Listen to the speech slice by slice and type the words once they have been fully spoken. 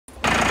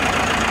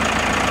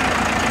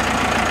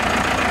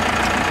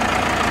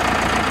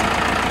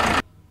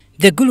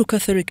The Gulu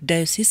Catholic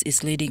Diocese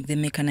is leading the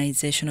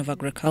mechanization of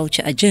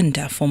agriculture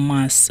agenda for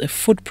mass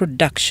food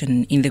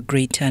production in the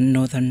greater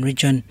northern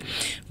region.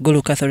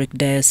 Gulu Catholic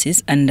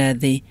Diocese, under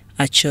the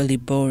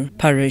Acholibur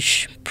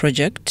Parish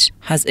project,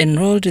 has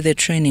enrolled the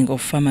training of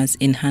farmers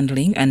in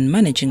handling and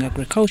managing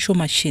agricultural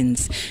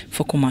machines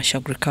for commercial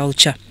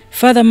agriculture.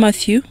 Father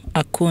Matthew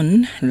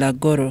Okun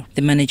Lagoro,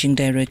 the managing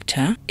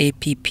director,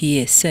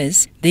 APPA,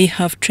 says they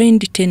have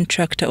trained 10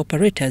 tractor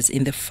operators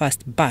in the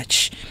first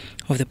batch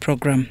of the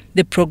program.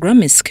 The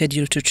program is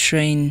scheduled to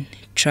train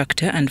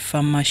tractor and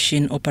farm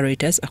machine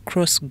operators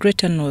across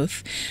Greater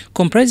North,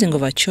 comprising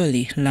of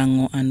Acholi,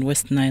 Lango and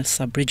West Nile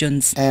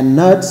sub-regions. And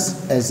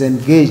NUTS has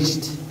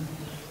engaged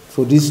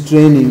for this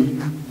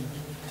training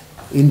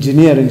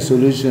engineering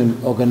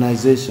solution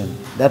organization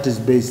that is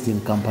based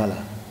in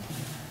Kampala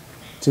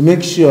to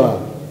make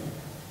sure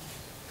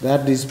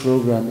that this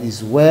program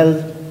is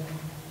well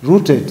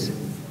rooted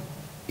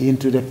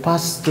into the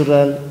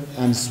pastoral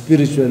and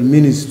spiritual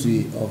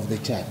ministry of the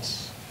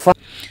church.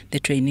 The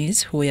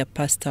trainees who were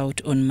passed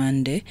out on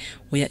Monday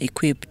were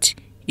equipped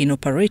in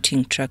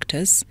operating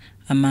tractors,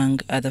 among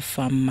other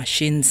farm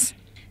machines.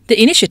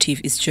 The initiative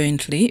is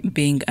jointly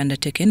being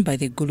undertaken by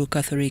the Gulu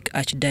Catholic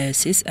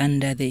Archdiocese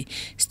under the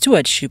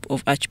stewardship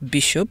of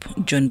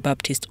Archbishop John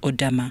Baptist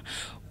Odama,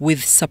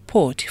 with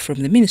support from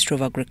the Ministry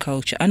of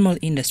Agriculture, Animal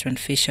Industry and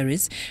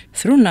Fisheries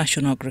through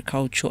National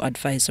Agricultural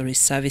Advisory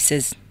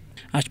Services.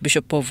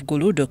 Archbishop of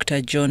Gulu,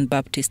 Dr. John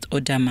Baptist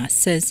Odama,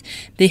 says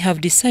they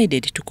have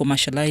decided to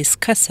commercialize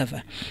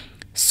cassava,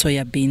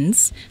 soya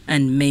beans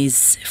and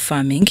maize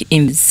farming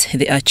in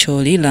the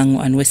Acholi,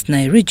 Lango and West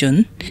Nile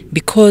region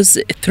because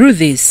through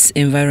this,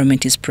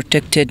 environment is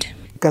protected.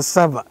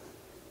 Cassava,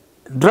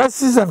 dry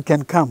season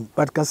can come,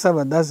 but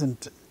cassava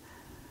doesn't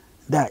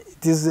die.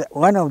 It is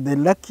one of the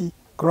lucky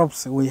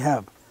crops we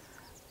have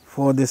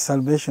for the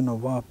salvation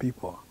of our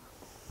people.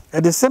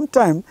 At the same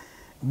time,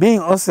 being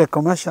also a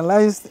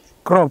commercialized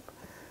crop,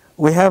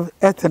 we have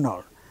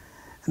ethanol.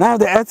 Now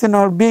the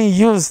ethanol being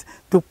used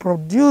to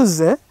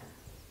produce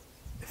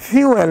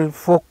fuel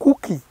for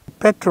cooking,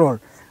 petrol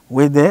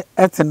with the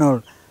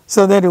ethanol,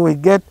 so that we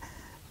get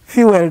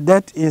fuel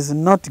that is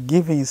not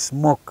giving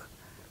smoke.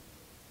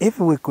 If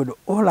we could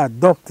all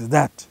adopt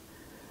that,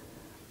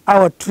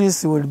 our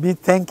trees will be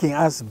thanking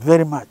us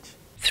very much.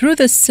 Through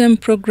the same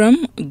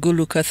program,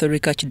 Gulu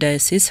Catholic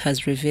Archdiocese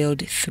has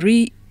revealed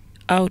 3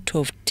 out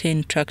of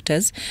 10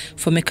 tractors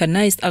for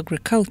mechanized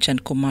agriculture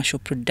and commercial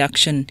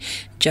production.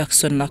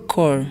 Jackson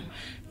Lagoro,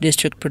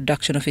 District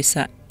Production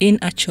Officer in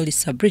Acholi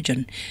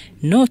sub-region,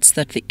 notes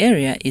that the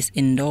area is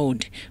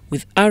endowed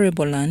with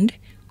arable land,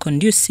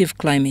 conducive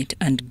climate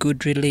and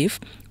good relief,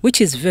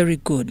 which is very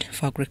good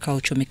for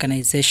agricultural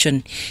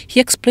mechanization. He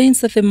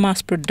explains that the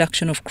mass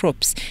production of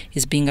crops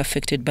is being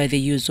affected by the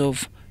use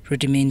of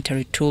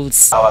rudimentary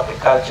tools. Our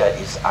agriculture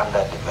is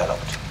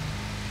underdeveloped.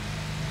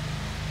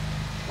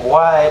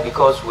 Why?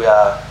 Because we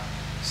are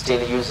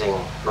still using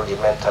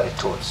rudimentary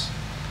tools.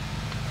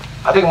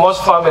 I think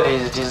most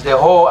families, it is the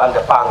hoe and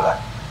the panga,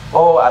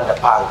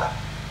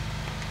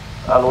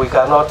 and we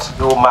cannot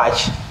do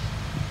much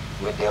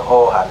with the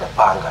hoe and the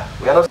panga.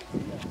 We are not